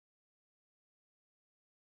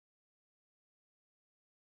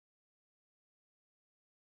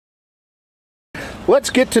Let's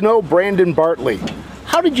get to know Brandon Bartley.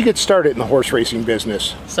 How did you get started in the horse racing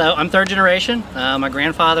business? So I'm third generation. My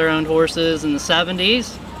grandfather owned horses in the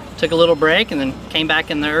 70s, took a little break, and then came back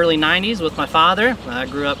in the early 90s with my father. I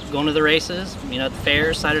grew up going to the races, at the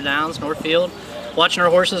fairs, Cider Downs, Northfield, watching our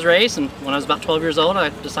horses race, and when I was about 12 years old,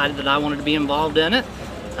 I decided that I wanted to be involved in it.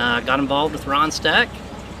 Got involved with Ron Steck,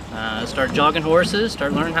 started jogging horses,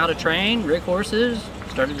 started learning how to train, rig horses,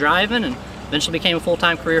 started driving, and eventually became a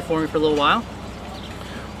full-time career for me for a little while.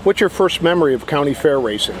 What's your first memory of county fair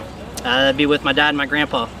racing? That'd be with my dad and my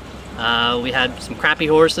grandpa. We had some crappy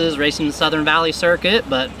horses racing the Southern Valley circuit,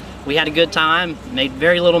 but we had a good time. Made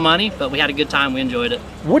very little money, but we had a good time. We enjoyed it.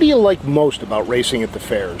 What do you like most about racing at the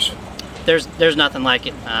fairs? There's nothing like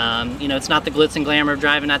it. It's not the glitz and glamour of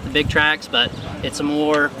driving at the big tracks, but it's a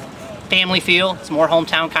more family feel. It's a more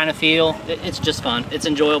hometown kind of feel. It's just fun. It's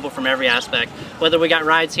enjoyable from every aspect. Whether we got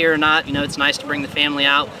rides here or not, it's nice to bring the family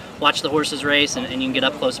out, watch the horses race, and you can get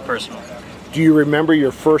up close and personal. Do you remember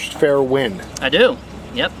your first fair win? I do.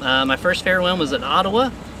 Yep. My first fair win was at Ottawa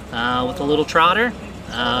with a little trotter.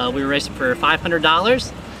 We were racing for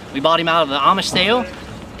 $500. We bought him out of the Amish sale,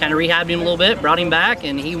 kind of rehabbed him a little bit, brought him back,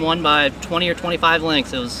 and he won by 20 or 25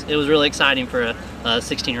 lengths. It was really exciting for a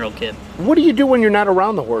 16-year-old kid. What do you do when you're not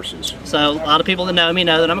around the horses? So a lot of people that know me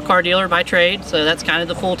know that I'm a car dealer by trade, so that's kind of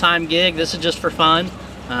the full-time gig. This is just for fun.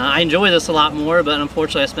 I enjoy this a lot more, but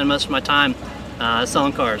unfortunately I spend most of my time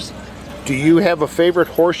selling cars. Do you have a favorite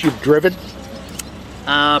horse you've driven?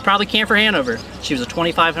 Probably Camper Hanover. She was a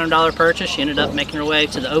 $2,500 purchase. She ended up making her way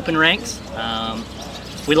to the open ranks.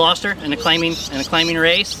 We lost her in a claiming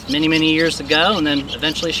race many years ago, and then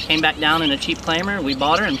eventually she came back down in a cheap claimer. We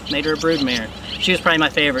bought her and made her a brood mare. She was probably my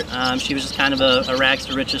favorite. She was just kind of a rags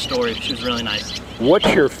to riches story. She was really nice. What's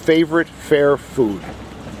your favorite fair food?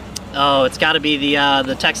 Oh, it's got to be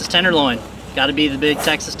the Texas tenderloin. Got to be the big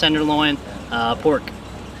Texas tenderloin pork.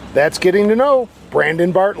 That's getting to know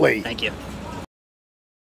Brandon Bartley. Thank you.